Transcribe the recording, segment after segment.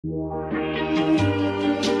Hey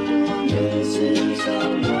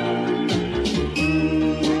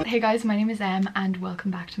guys, my name is Em and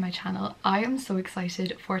welcome back to my channel. I am so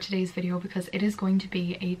excited for today's video because it is going to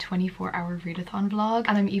be a 24-hour readathon vlog,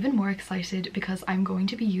 and I'm even more excited because I'm going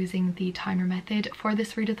to be using the timer method for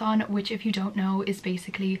this readathon, which, if you don't know, is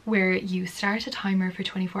basically where you start a timer for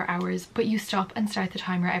 24 hours but you stop and start the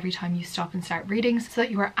timer every time you stop and start reading, so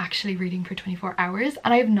that you are actually reading for 24 hours.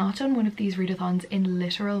 And I have not done one of these readathons in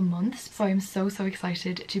literal months, so I'm so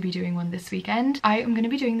excited to be doing one this weekend. I am going to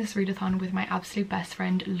be doing this readathon with my absolute best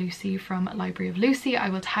friend Lucy from Library of Lucy. I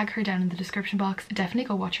will tag her down in the description box. Definitely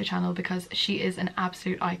go watch her channel because she is an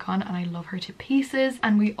absolute icon and I love her to pieces,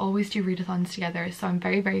 and we always do readathons together, so I'm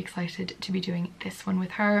very excited to be doing this one with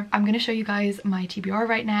her. I'm going to show you guys my TBR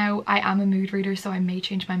right now. I am a mood reader, so I may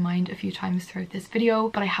change my mind a few times throughout this video,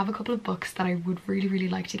 but I have a couple of books that I would really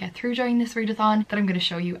like to get through during this readathon that I'm going to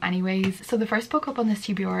show you anyways. So the first book up on this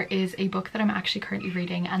TBR is a book that I'm actually currently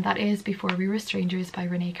reading, and that is Before We Were Strangers by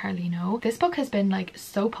Renee Carlino. This book has been like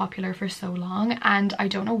so popular for so long, and I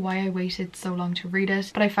don't know why I waited so long to read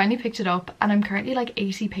it, but I finally picked it up and I'm currently like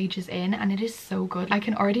 80 pages in and it is so good. I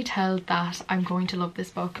can already tell that I'm going to love this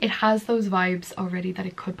book. It has those vibes already that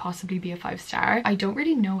it could possibly be a 5-star. I don't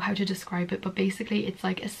really know how to describe it, but basically it's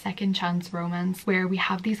like a second chance romance where we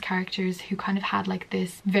have these characters who kind of had like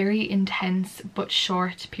this very intense but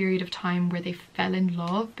short period of time where they fell in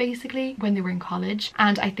love basically when they were in college,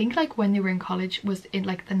 and I think like when they were in college was in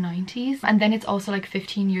like the 90s, and then it's also like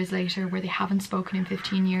 15 years later where they haven't spoken in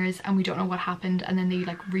 15 years and we don't know what happened, and then they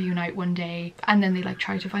like reunite one day and then they like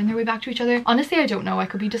try to find their way back to each other. Honestly, I don't know, I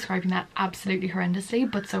could be describing that absolutely horrendously,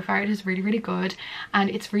 but so far it is really good and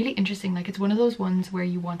it's really interesting. Like, it's one of those ones where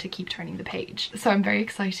you want to keep turning the page, so I'm very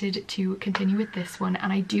excited to continue with this one,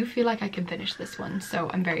 and I do feel like I can finish this one, so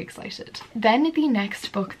I'm very excited. Then the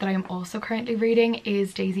next book that I am also currently reading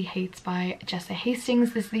is Daisy Hates by Jessa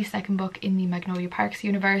Hastings. This is the second book in the Magnolia Parks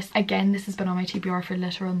universe. Again, this has been on my TBR for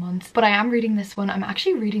literal months, but I am reading this one. I'm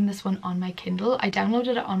actually reading this one on my Kindle. I downloaded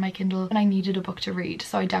it on my Kindle and I needed a book to read,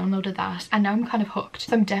 so I downloaded that and now I'm kind of hooked.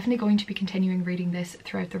 So I'm definitely going to be continuing reading this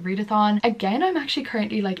throughout the readathon. Again, I'm actually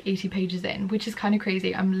currently like 80 pages in, which is kind of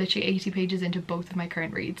crazy. I'm literally 80 pages into both of my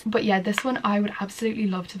current reads. But yeah, this one I would absolutely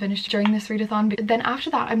love to finish during this readathon. But then after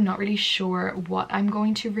that, I'm not really sure what I'm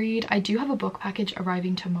going to read. I do have a book package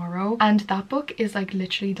arriving tomorrow, and that book is like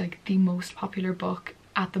literally like the most popular book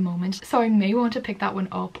at the moment, so I may want to pick that one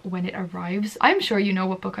up when it arrives. I'm sure you know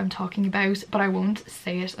what book I'm talking about, but I won't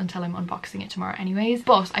say it until I'm unboxing it tomorrow anyways.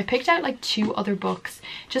 But I picked out like 2 other books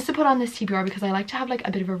just to put on this TBR because I like to have like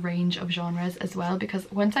a bit of a range of genres as well,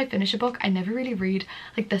 because once I finish a book I never really read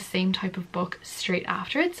like the same type of book straight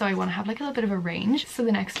after it, so I want to have like a little bit of a range. So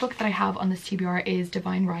the next book that I have on this TBR is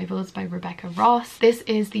Divine Rivals by Rebecca Ross. This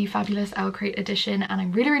is the Fabulous Owl Crate edition and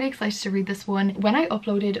I'm really excited to read this one. When I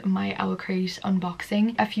uploaded my Owl Crate unboxing,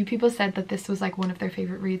 a few people said that this was like one of their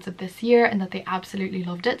favorite reads of this year and that they absolutely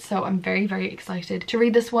loved it, so I'm very excited to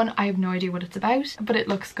read this one. I have no idea what it's about, but it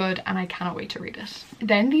looks good and I cannot wait to read it.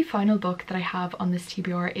 Then the final book that I have on this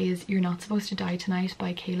TBR is You're Not Supposed to Die Tonight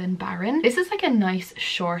by Kaylin Barron. This is like a nice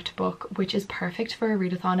short book which is perfect for a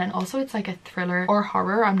readathon, and also it's like a thriller or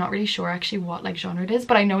horror. I'm not really sure actually what like genre it is,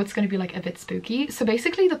 but I know it's going to be like a bit spooky. So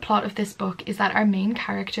basically the plot of this book is that our main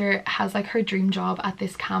character has like her dream job at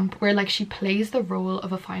this camp where like she plays the role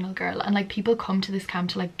of a final girl, and like people come to this camp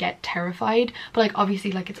to like get terrified, but like obviously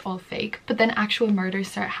like it's all fake, but then actual murders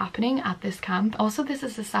start happening at this camp. Also, this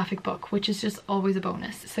is a sapphic book, which is just always a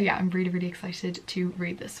bonus, so yeah, I'm really excited to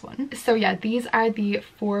read this one. So yeah, these are the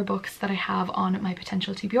 4 books that I have on my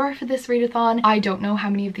potential TBR for this readathon. I don't know how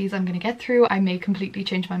many of these I'm going to get through. I may completely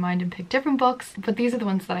change my mind and pick different books, but these are the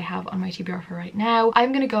ones that I have on my TBR for right now.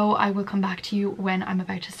 I'm gonna go. I will come back to you when I'm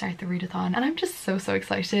about to start the readathon, and I'm just so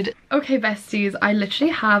excited. Okay besties, I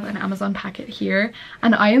literally have an Amazon packet here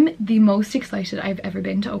and I am the most excited I've ever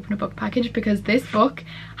been to open a book package, because this book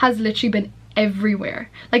has literally been everywhere,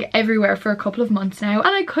 like everywhere, for a couple of months now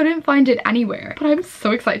and I couldn't find it anywhere. But I'm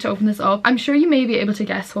so excited to open this up. I'm sure you may be able to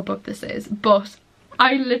guess what book this is, but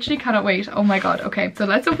I literally cannot wait. Oh my god. Okay, so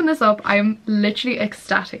let's open this up. I'm literally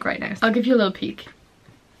ecstatic right now. I'll give you a little peek.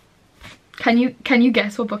 Can you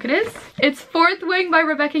guess what book it is? It's Fourth Wing by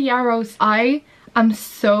Rebecca Yarros. I am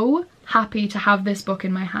so happy to have this book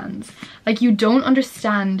in my hands. Like, you don't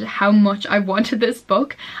understand how much I wanted this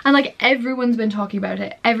book, and like everyone's been talking about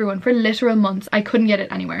it, everyone, for literal months. I couldn't get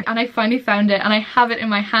it anywhere and I finally found it and I have it in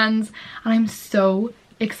my hands and I'm so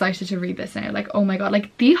excited to read this now. Like, oh my god,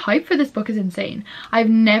 like the hype for this book is insane. I've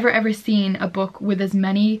never ever seen a book with as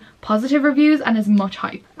many positive reviews and as much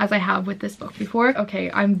hype as I have with this book before.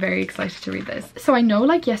 Okay, I'm very excited to read this. So I know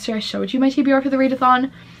like yesterday I showed you my TBR for the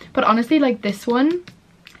readathon, but honestly like this one's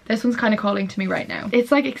kind of calling to me right now.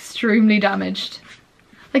 It's like extremely damaged.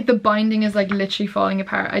 Like the binding is like literally falling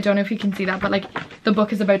apart. I don't know if you can see that, but like the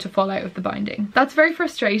book is about to fall out of the binding. That's very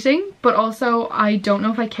frustrating, but also I don't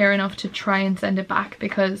know if I care enough to try and send it back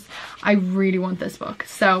because I really want this book.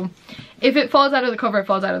 So if it falls out of the cover, it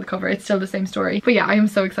falls out of the cover. It's still the same story. But yeah, I am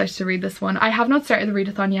so excited to read this one. I have not started the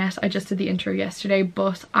readathon yet. I just did the intro yesterday,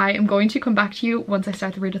 but I am going to come back to you once I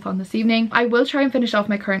start the readathon this evening. I will try and finish off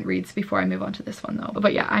my current reads before I move on to this one though.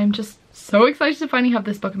 But yeah, I'm just so excited to finally have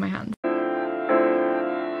this book in my hands.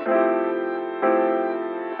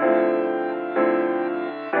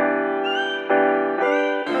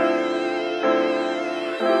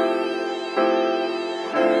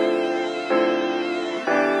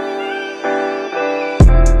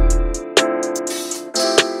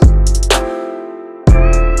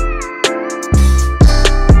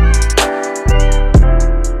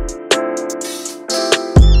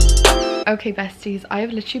 Okay besties, I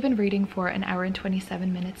have literally been reading for an hour and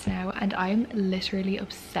 27 minutes now and I'm literally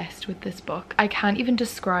obsessed with this book. I can't even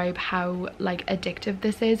describe how like addictive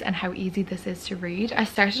this is and how easy this is to read. I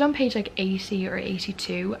started on page like 80 or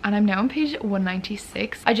 82 and I'm now on page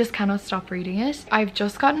 196. I just cannot stop reading it. I've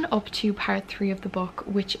just gotten up to part 3 of the book,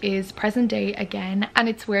 which is present day again, and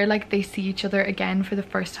it's where like they see each other again for the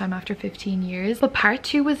first time after 15 years. But part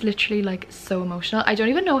 2 was literally like so emotional. I don't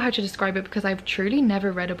even know how to describe it because I've truly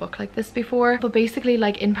never read a book like this before. But basically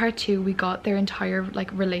like in part 2 we got their entire like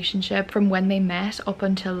relationship from when they met up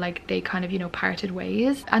until like they kind of, you know, parted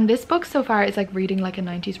ways. And this book so far is like reading like a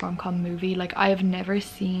 90s rom-com movie. Like I have never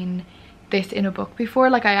seen this in a book before.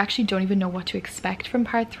 Like I actually don't even know what to expect from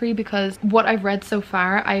part 3 because what I've read so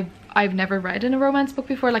far I've never read in a romance book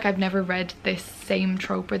before. Like I've never read this same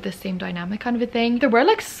trope or this same dynamic kind of a thing. There were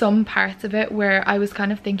like some parts of it where I was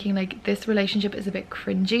kind of thinking like this relationship is a bit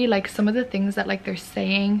cringy. Like some of the things that like they're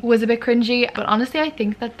saying was a bit cringy, but honestly I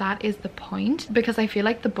think that that is the point because I feel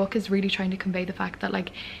like the book is really trying to convey the fact that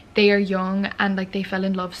like they are young and like they fell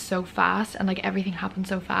in love so fast and like everything happened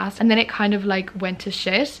so fast and then it kind of like went to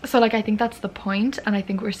shit. So like I think that's the point and I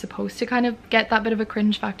think we're supposed to kind of get that bit of a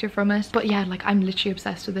cringe factor from it. But yeah, like I'm literally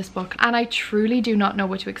obsessed with this book and I truly do not know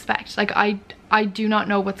what to expect. Like I do not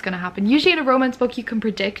know what's going to happen. Usually in a romance book you can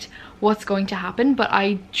predict what's going to happen, but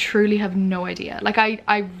I truly have no idea. Like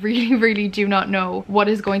I really do not know what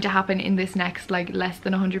is going to happen in this next like less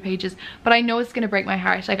than 100 pages, but I know it's going to break my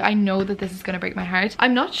heart. Like I know that this is going to break my heart.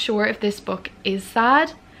 I'm not sure if this book is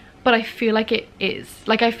sad, but I feel like it is.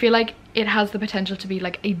 Like I feel like it has the potential to be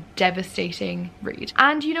like a devastating read.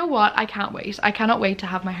 And you know what? I can't wait. I cannot wait to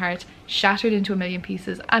have my heart shattered into a million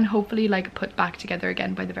pieces and hopefully like put back together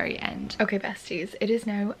again by the very end. Okay besties, it is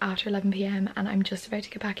now after 11 p.m. and I'm just about to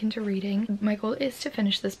get back into reading. My goal is to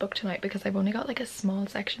finish this book tonight because I've only got like a small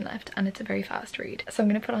section left and it's a very fast read. So I'm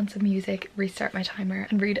gonna put on some music, restart my timer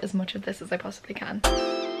and read as much of this as I possibly can.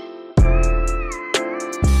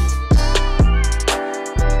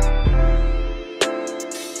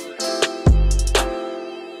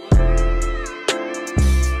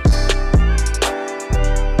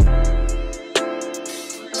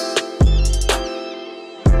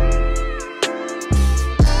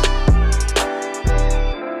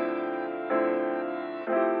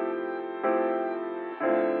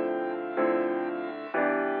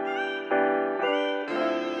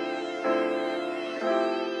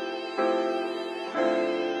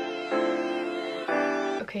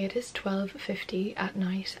 Okay, it is 12:50 at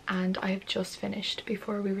night and I have just finished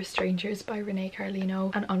Before We Were Strangers by Renee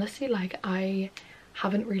Carlino, and honestly like I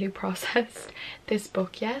haven't really processed this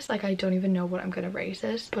book yet. Like I don't even know what I'm gonna rate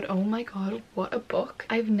it, but oh my god, what a book.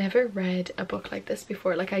 I've never read a book like this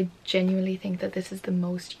before. Like I genuinely think that this is the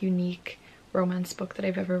most unique romance book that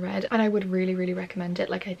I've ever read and I would really recommend it.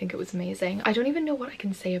 Like I think it was amazing. I don't even know what I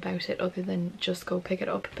can say about it other than just go pick it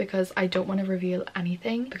up because I don't want to reveal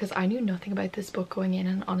anything because I knew nothing about this book going in,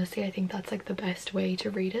 and honestly I think that's like the best way to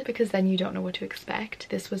read it because then you don't know what to expect.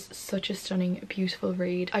 This was such a stunning, beautiful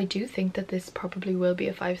read. I do think that this probably will be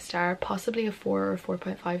a 5-star, possibly a 4 or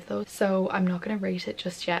 4.5 though, so I'm not going to rate it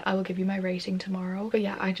just yet. I will give you my rating tomorrow. But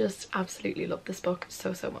yeah, I just absolutely love this book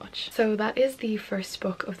so much. So that is the first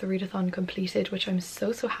book of the readathon complete, which I'm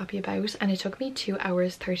so happy about, and it took me 2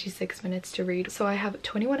 hours 36 minutes to read. So I have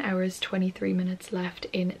 21 hours 23 minutes left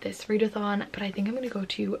in this readathon, but I think I'm going to go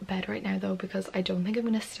to bed right now though because I don't think I'm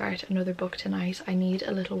going to start another book tonight. I need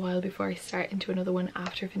a little while before I start into another one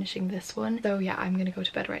after finishing this one. So yeah, I'm going to go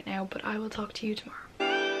to bed right now, but I will talk to you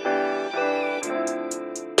tomorrow.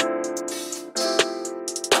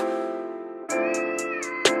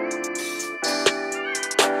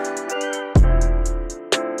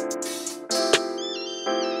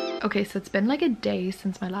 Okay, so it's been like a day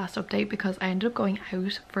since my last update because I ended up going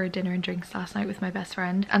out for dinner and drinks last night with my best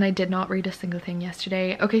friend and I did not read a single thing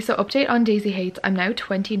yesterday. Okay, so update on Daisy Hates. I'm now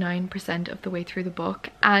 29% of the way through the book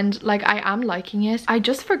and like I am liking it. I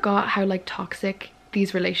just forgot how like toxic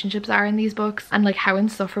these relationships are in these books and like how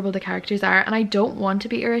insufferable the characters are, and I don't want to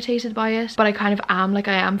be irritated by it, but I kind of am. Like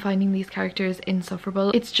I am finding these characters insufferable.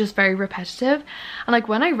 It's just very repetitive, and like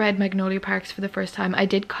when I read Magnolia Parks for the first time I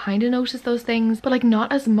did kind of notice those things, but like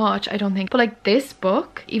not as much I don't think. But like this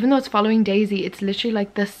book, even though it's following Daisy, it's literally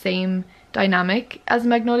like the same dynamic as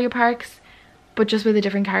Magnolia Parks but just with a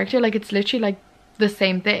different character. Like it's literally like the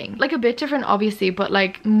same thing, like a bit different obviously, but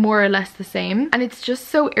like more or less the same. And it's just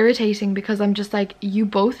so irritating because I'm just like, you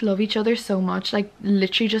both love each other so much, like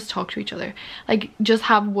literally just talk to each other, like just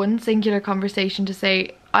have one singular conversation to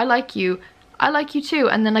say I like you too,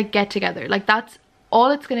 and then like get together. Like that's all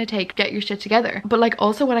it's gonna take. Get your shit together. But like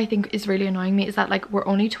also what I think is really annoying me is that like we're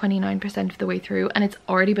only 29% of the way through and it's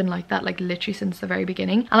already been like that like literally since the very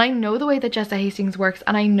beginning. And I know the way that Jessa Hastings works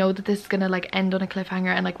and I know that this is gonna like end on a cliffhanger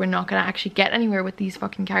and like we're not gonna actually get anywhere with these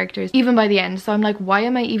fucking characters even by the end. So I'm like, why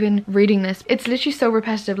am I even reading this? It's literally so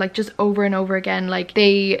repetitive, like just over and over again. Like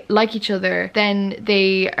they like each other, then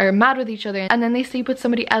they are mad with each other, and then they sleep with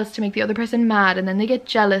somebody else to make the other person mad, and then they get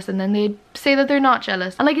jealous, and then they say that they're not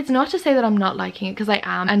jealous. And like it's not to say that I'm not liking it, because I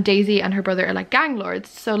am, and Daisy and her brother are like gang lords,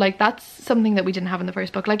 so like that's something that we didn't have in the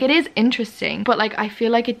first book. Like it is interesting, but like I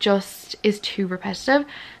feel like it just is too repetitive.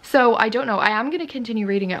 So I don't know, I am going to continue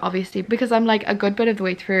reading it obviously because I'm like a good bit of the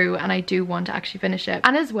way through and I do want to actually finish it.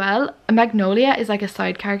 And as well, Magnolia is like a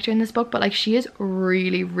side character in this book, but like she is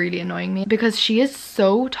really annoying me because she is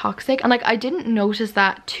so toxic. And like I didn't notice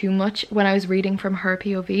that too much when I was reading from her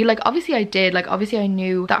POV. Like obviously I did, like obviously I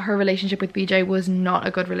knew that her relationship with BJ was not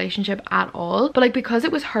a good relationship at all, but like because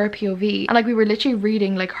it was her POV and like we were literally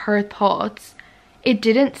reading like her thoughts, it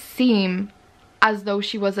didn't seem as though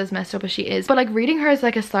she was as messed up as she is. But like reading her as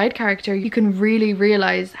like a side character, you can really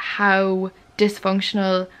realize how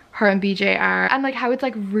dysfunctional her and BJ are, and like how it's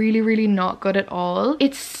like really not good at all.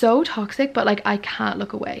 It's so toxic, but like I can't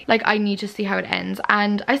look away. Like I need to see how it ends,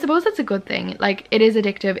 and I suppose that's a good thing. Like it is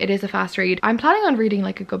addictive, it is a fast read. I'm planning on reading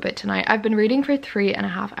like a good bit tonight. I've been reading for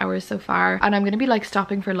 3.5 hours so far, and I'm gonna be like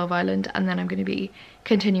stopping for Love Island, and then I'm gonna be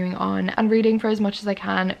continuing on and reading for as much as I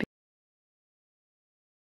can.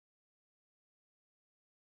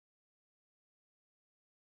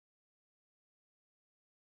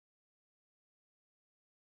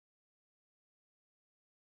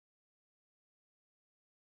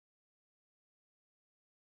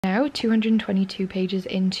 Now 222 pages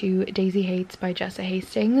into Daisy Hates by Jessa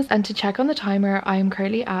Hastings, and to check on the timer I am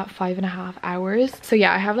currently at 5.5 hours. So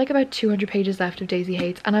yeah, I have like about 200 pages left of Daisy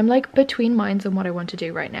Hates, and I'm like between minds on what I want to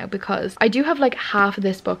do right now because I do have like half of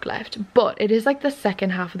this book left, but it is like the second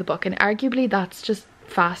half of the book, and arguably that's just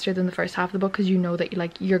faster than the first half of the book because you know that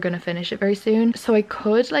you're gonna finish it very soon. So I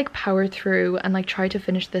could like power through and like try to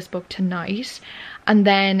finish this book tonight and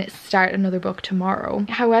then start another book tomorrow.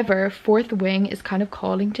 However, Fourth Wing is kind of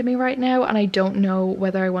calling to me right now, and I don't know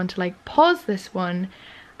whether I want to like pause this one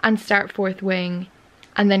and start Fourth Wing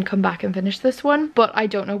and then come back and finish this one. But I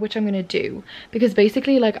don't know which I'm gonna do because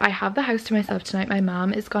basically like I have the house to myself tonight. My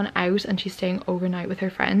mom is gone out and she's staying overnight with her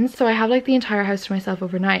friends, so I have like the entire house to myself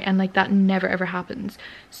overnight, and like that never ever happens.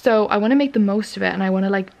 So I want to make the most of it, and I want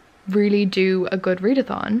to like really do a good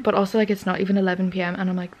readathon, but also like it's not even 11 p.m. and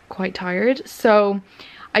I'm like quite tired, so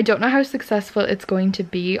I don't know how successful it's going to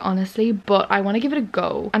be honestly, but I want to give it a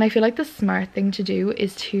go. And I feel like the smart thing to do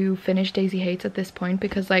is to finish Daisy Hates at this point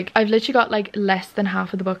because like I've literally got like less than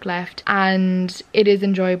half of the book left, and it is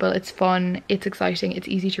enjoyable, it's fun, it's exciting, it's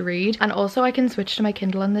easy to read. And also I can switch to my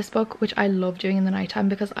Kindle on this book, which I love doing in the nighttime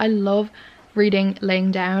because I love reading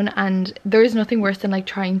laying down, and there is nothing worse than like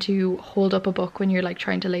trying to hold up a book when you're like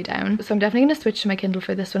trying to lay down. So I'm definitely gonna switch to my Kindle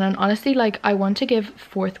for this one. And honestly like I want to give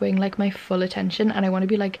Fourth Wing like my full attention, and I want to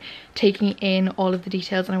be like taking in all of the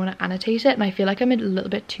details, and I want to annotate it, and I feel like I'm a little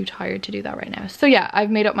bit too tired to do that right now. So yeah,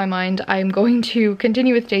 I've made up my mind. I'm going to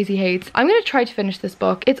continue with Daisy Hates. I'm gonna try to finish this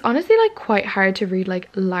book. It's honestly like quite hard to read like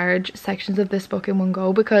large sections of this book in one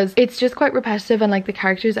go because it's just quite repetitive, and like the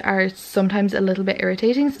characters are sometimes a little bit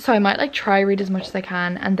irritating. So I might like try read as much as I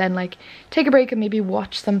can and then like take a break and maybe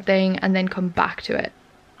watch something and then come back to it.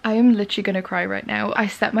 I am literally gonna cry right now. I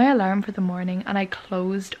set my alarm for the morning and I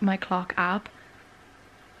closed my clock app.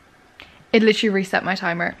 It literally reset my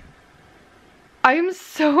timer. I am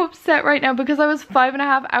so upset right now because I was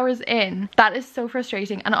 5.5 hours in. That is so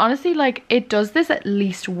frustrating, and honestly like it does this at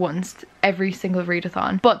least once every single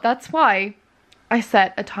readathon, but that's why I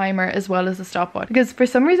set a timer as well as a stopwatch, because for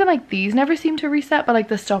some reason like these never seem to reset, but like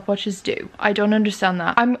the stopwatches do. I don't understand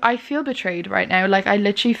that. I feel betrayed right now. Like I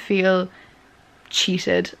literally feel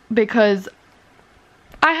cheated because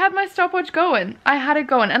I had my stopwatch going. I had it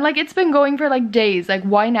going and like it's been going for like days. Like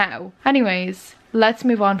why now? Anyways, let's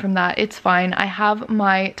move on from that. It's fine. I have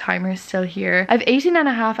my timer still here. I have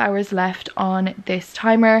 18.5 hours left on this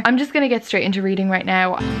timer. I'm just gonna get straight into reading right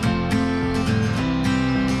now.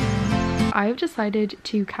 I've decided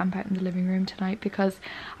to camp out in the living room tonight because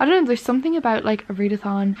I don't know, there's something about like a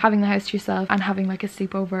readathon, having the house to yourself and having like a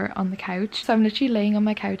sleepover on the couch. So I'm literally laying on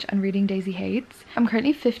my couch and reading Daisy Hates. I'm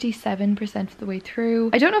currently 57% of the way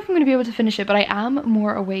through. I don't know if I'm going to be able to finish it, but I am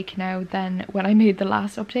more awake now than when I made the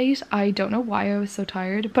last update. I don't know why I was so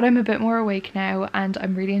tired, but I'm a bit more awake now and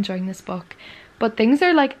I'm really enjoying this book. But things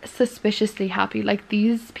are like suspiciously happy. Like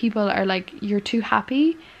these people are like, you're too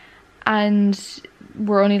happy, and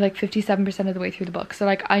we're only like 57% of the way through the book, so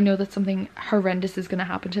like I know that something horrendous is gonna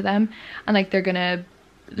happen to them and like they're gonna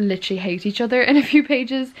literally hate each other in a few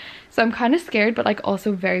pages. So I'm kind of scared but like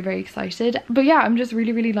also very excited. But yeah, I'm just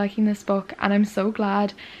really liking this book and I'm so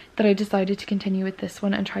glad that I decided to continue with this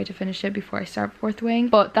one and try to finish it before I start Fourth Wing.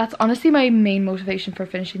 But that's honestly my main motivation for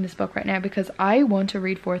finishing this book right now, because I want to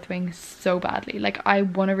read Fourth Wing so badly. Like I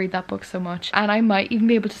want to read that book so much, and I might even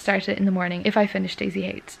be able to start it in the morning if I finish Daisy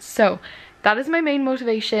Hates. So that is my main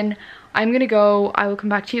motivation. I'm gonna go. I will come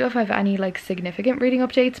back to you if I have any like significant reading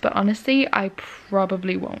updates, but honestly I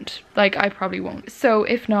probably won't. Like I probably won't. So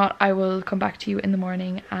if not, I will come back to you in the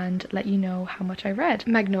morning and let you know how much I read.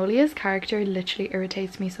 Magnolia's character literally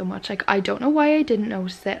irritates me so much. Like I don't know why I didn't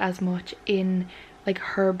notice it as much in like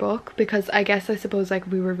her book, because I suppose like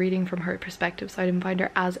we were reading from her perspective, so I didn't find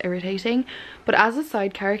her as irritating. But as a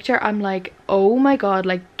side character, I'm like, oh my god,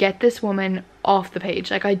 like get this woman off the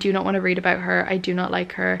page. Like I do not want to read about her. I do not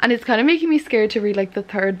like her, and it's kind of making me scared to read like the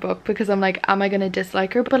third book, because I'm like, am I gonna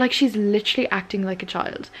dislike her? But like she's literally acting like a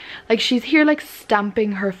child. Like she's here like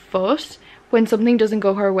stamping her foot when something doesn't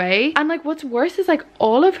go her way, and like what's worse is like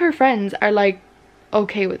all of her friends are like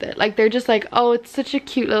okay with it. Like they're just like, oh, it's such a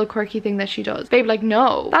cute little quirky thing that she does. Babe, like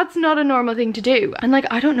no, that's not a normal thing to do. And like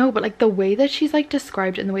I don't know, but like the way that she's like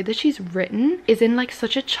described and the way that she's written is in like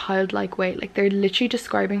such a childlike way. Like they're literally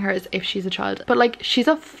describing her as if she's a child, but like she's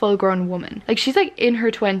a full-grown woman. Like she's like in her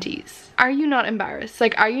 20s. Are you not embarrassed?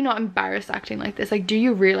 Like are you not embarrassed acting like this? Like do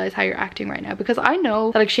you realize how you're acting right now? Because I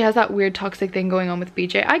know that like she has that weird toxic thing going on with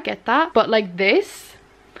BJ. I get that, but like this,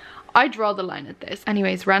 I draw the line at this.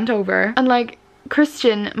 Anyways, rant over. And like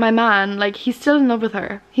Christian, my man, like he's still in love with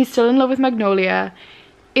her. He's still in love with Magnolia.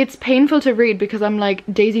 It's painful to read because I'm like,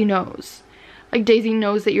 Daisy knows. Like Daisy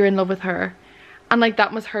knows that you're in love with her. And like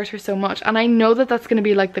that must hurt her so much. And I know that that's going to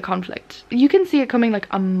be like the conflict. You can see it coming like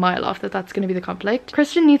a mile off that that's going to be the conflict.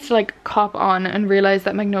 Christian needs to like cop on and realize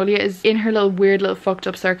that Magnolia is in her little weird little fucked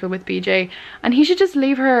up circle with BJ, and he should just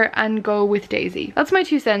leave her and go with Daisy. That's my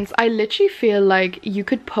 2 cents. I literally feel like you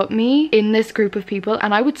could put me in this group of people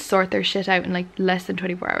and I would sort their shit out in like less than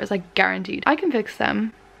 24 hours. Like guaranteed. I can fix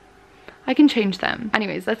them. I can change them.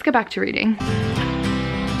 Anyways, let's get back to reading.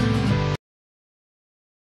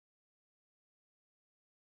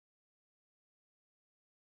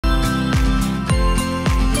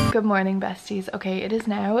 Good morning, besties. Okay, it is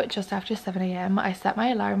now just after 7 AM. I set my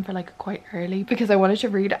alarm for like quite early because I wanted to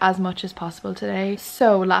read as much as possible today.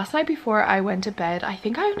 So last night before I went to bed, I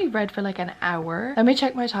think I only read for like an hour. Let me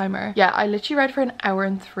check my timer. Yeah, I literally read for an hour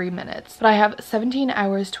and 3 minutes, but I have 17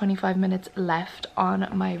 hours 25 minutes left on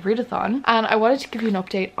my readathon, and I wanted to give you an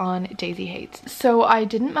update on Daisy Hates. So I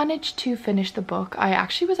didn't manage to finish the book. I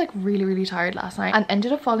actually was like really tired last night and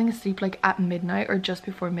ended up falling asleep like at midnight or just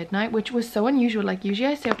before midnight, which was so unusual. Like usually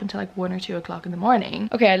I stay up until like 1 or 2 o'clock in the morning.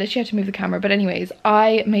 Okay, I literally had to move the camera, but anyways,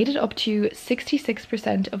 I made it up to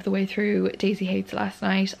 66% of the way through Daisy Hates last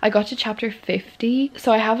night. I got to chapter 50,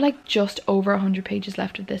 so I have like just over 100 pages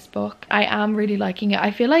left of this book. I am really liking it. I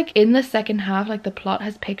feel like in the second half, like the plot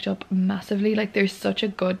has picked up massively. Like there's such a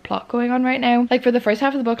good plot going on right now. Like for the first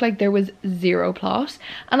half of the book, like there was zero plot,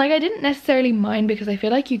 and like I didn't necessarily mind because I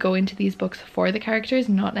feel like you go into these books for the characters,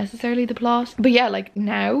 not necessarily the plot. But yeah, like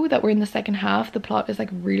now that we're in the second half, the plot is like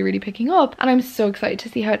really picking up, and I'm so excited to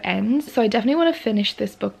see how it ends. So I definitely want to finish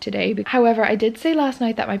this book today. However, I did say last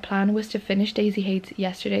night that my plan was to finish Daisy Hates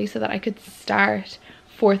yesterday so that I could start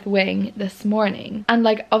Fourth Wing this morning. And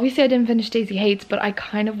like obviously I didn't finish Daisy Hates, but I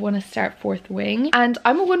kind of want to start Fourth Wing, and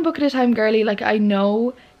I'm a one book at a time girly. Like I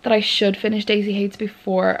know that I should finish Daisy Hates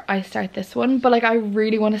before I start this one, but like I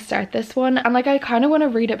really want to start this one, and like I kind of want to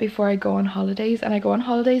read it before I go on holidays, and I go on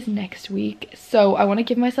holidays next week, so I want to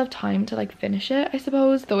give myself time to like finish it, I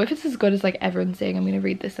suppose. Though if it's as good as like everyone's saying, I'm gonna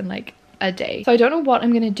read this in like a day. So I don't know what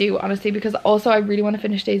I'm gonna do, honestly, because also I really want to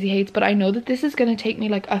finish Daisy Hates, but I know that this is gonna take me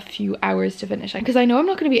like a few hours to finish, because I know I'm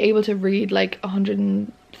not gonna be able to read like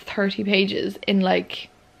 130 pages in like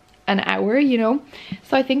an hour, you know.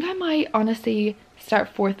 So I think I might honestly start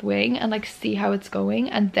Fourth Wing and like see how it's going,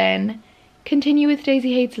 and then continue with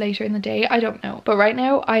Daisy Hates later in the day. I don't know, but right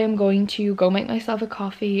now I am going to go make myself a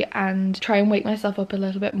coffee and try and wake myself up a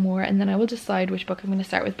little bit more, and then I will decide which book I'm going to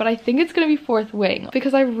start with. But I think it's going to be Fourth Wing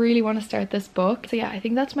because I really want to start this book. So yeah, I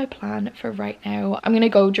think that's my plan for right now. I'm gonna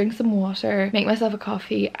go drink some water, make myself a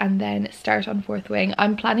coffee, and then start on Fourth Wing.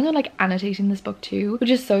 I'm planning on like annotating this book too, which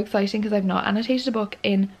is so exciting because I've not annotated a book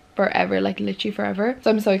in forever, like literally forever. So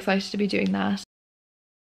I'm so excited to be doing that.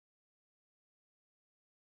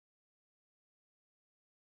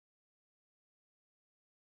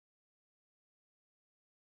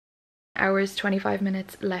 Hours 25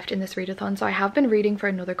 minutes left in this readathon, so I have been reading for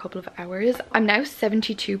another couple of hours. I'm now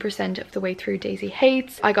 72% of the way through Daisy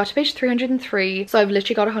Hates. I got to page 303, so I've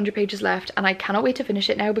literally got 100 pages left, and I cannot wait to finish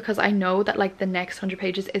it now because I know that like the next 100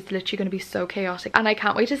 pages is literally going to be so chaotic, and I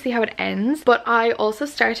can't wait to see how it ends. But I also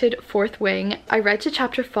started Fourth Wing. I read to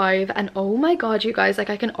chapter 5, and oh my god, you guys,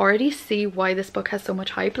 like I can already see why this book has so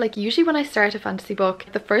much hype. Like usually when I start a fantasy book,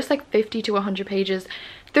 the first like 50 to 100 pages,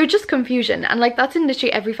 they're just confusion, and like that's in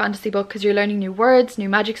literally every fantasy book because you're learning new words, new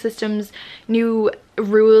magic systems, new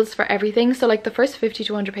rules for everything. So like the first 50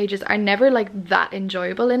 to 100 pages are never like that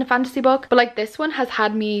enjoyable in a fantasy book, but like this one has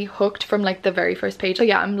had me hooked from like the very first page. So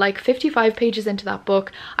yeah, I'm like 55 pages into that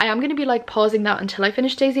book. I am going to be like pausing that until I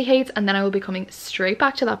finish Daisy Hates, and then I will be coming straight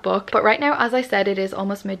back to that book. But right now, as I said, it is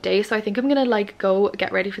almost midday, so I think I'm gonna like go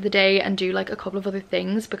get ready for the day and do like a couple of other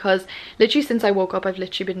things, because literally since I woke up I've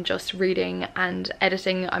literally been just reading and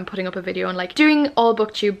editing. I'm putting up a video and like doing all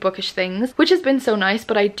booktube bookish things, which has been so nice,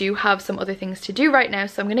 but I do have some other things to do right now,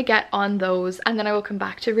 so I'm gonna get on those and then I will come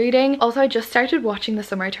back to reading. Also, I just started watching The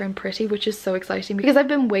Summer I Turned Pretty, which is so exciting because I've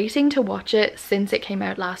been waiting to watch it since it came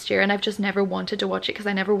out last year, and I've just never wanted to watch it because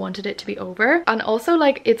I never wanted it to be over. And also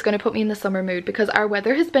like it's gonna put me in the summer mood because our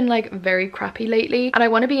weather has been like very crappy lately, and I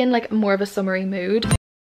want to be in like more of a summery mood.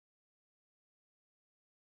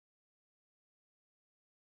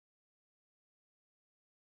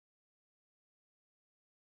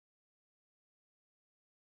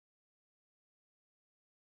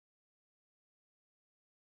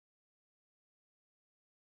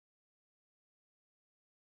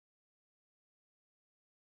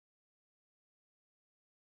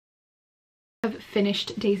 I've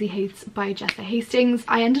finished Daisy Hates by Jessa Hastings.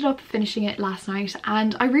 I ended up finishing it last night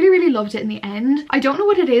and I really loved it in the end. I don't know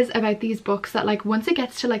what it is about these books that like once it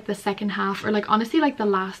gets to like the second half, or like honestly like the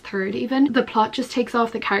last third even, the plot just takes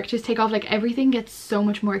off, the characters take off, like everything gets so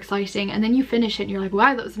much more exciting, and then you finish it and you're like,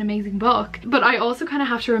 wow, that was an amazing book. But I also kind of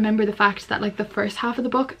have to remember the fact that like the first half of the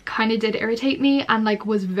book kind of did irritate me and like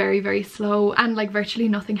was very slow and like virtually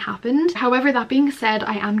nothing happened. However, that being said,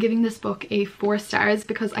 I am giving this book a 4 stars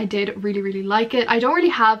because I did really like it. I don't really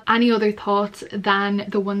have any other thoughts than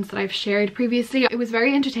the ones that I've shared previously. It was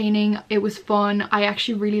very entertaining, it was fun, I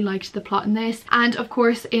actually really liked the plot in this, and of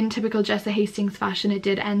course in typical Jessa Hastings fashion it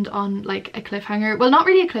did end on like a cliffhanger. Well, not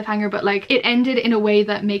really a cliffhanger, but like it ended in a way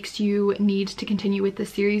that makes you need to continue with the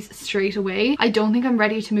series straight away. I don't think I'm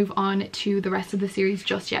ready to move on to the rest of the series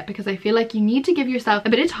just yet because I feel like you need to give yourself a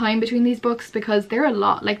bit of time between these books because they're a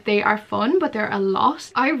lot. Like they are fun, but they're a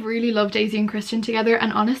lot. I really love Daisy and Christian together,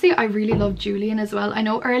 and honestly I really love Julian as well. I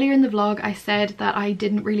know earlier in the vlog I said that I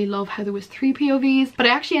didn't really love how there was 3 POVs, but I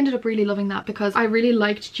actually ended up really loving that because I really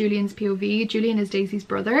liked Julian's POV. Julian is Daisy's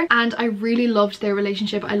brother, and I really loved their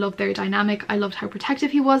relationship. I loved their dynamic. I loved how protective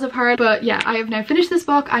he was of her. But yeah, I have now finished this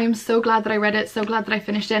book. I am so glad that I read it, so glad that I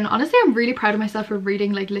finished it, and honestly I'm really proud of myself for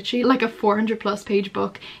reading like literally like a 400+ page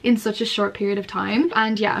book in such a short period of time.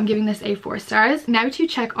 And yeah, I'm giving this a 4 stars. Now to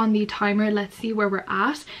check on the timer, let's see where we're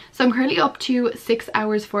at. So I'm currently up to 6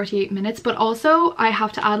 hours 48 minutes, but also I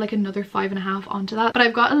have to add like another 5.5 onto that. But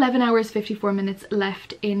I've got 11 hours 54 minutes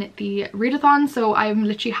left in the readathon, so I'm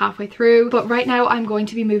literally halfway through. But right now I'm going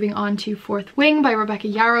to be moving on to Fourth Wing by Rebecca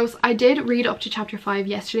Yarros. I did read up to chapter 5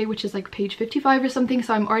 yesterday, which is like page 55 or something,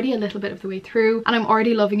 so I'm already a little bit of the way through and I'm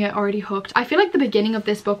already loving it, already hooked. I feel like the beginning of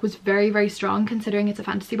this book was very strong considering it's a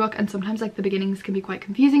fantasy book, and sometimes like the beginnings can be quite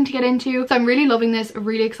confusing to get into. So I'm really loving this,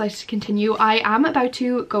 really excited to continue. I am about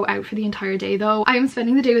to go out for the entire day though. I am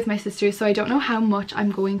spending the day with my sisters, so I don't know how much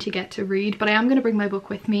I'm going to get to read, but I am going to bring my book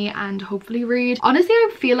with me and hopefully read. Honestly,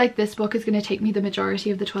 I feel like this book is going to take me the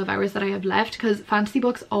majority of the 12 hours that I have left because fantasy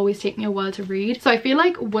books always take me a while to read. So I feel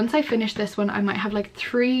like once I finish this one I might have like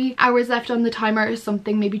 3 hours left on the timer or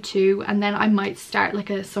something, maybe 2, and then I might start like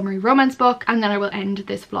a summary romance book and then I will end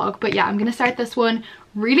this vlog. But yeah, I'm going to start this one,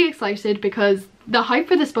 really excited because the hype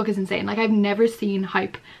for this book is insane. Like, I've never seen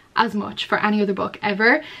hype as much for any other book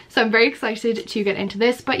ever, so I'm very excited to get into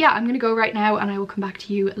this. But yeah, I'm gonna go right now and I will come back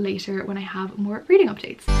to you later when I have more reading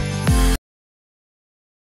updates.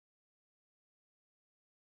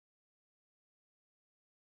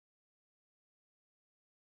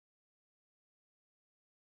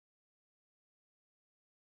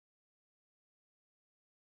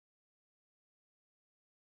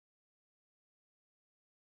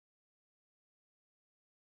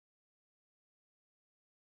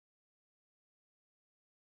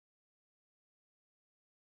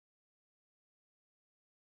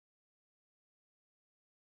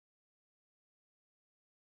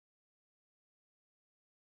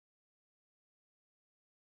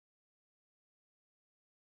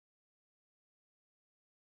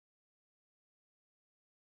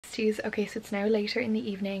 Okay, so it's now later in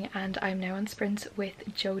the evening and I'm now on sprints with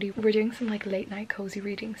Jodie. We're doing some like late night cozy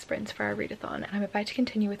reading sprints for our readathon, and I'm about to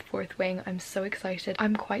continue with Fourth Wing. I'm so excited.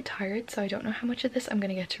 I'm quite tired, so I don't know how much of this I'm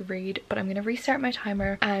gonna get to read, but I'm gonna restart my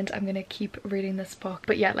timer and I'm gonna keep reading this book.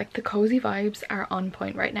 But yeah, like the cozy vibes are on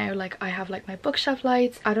point right now. Like, I have like my bookshelf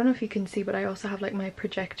lights. I don't know if you can see, but I also have like my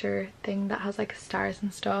projector thing that has like stars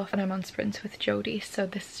and stuff, and I'm on sprints with Jodie, so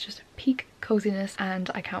this is just peak coziness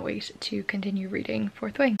and I can't wait to continue reading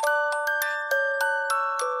Fourth Wing.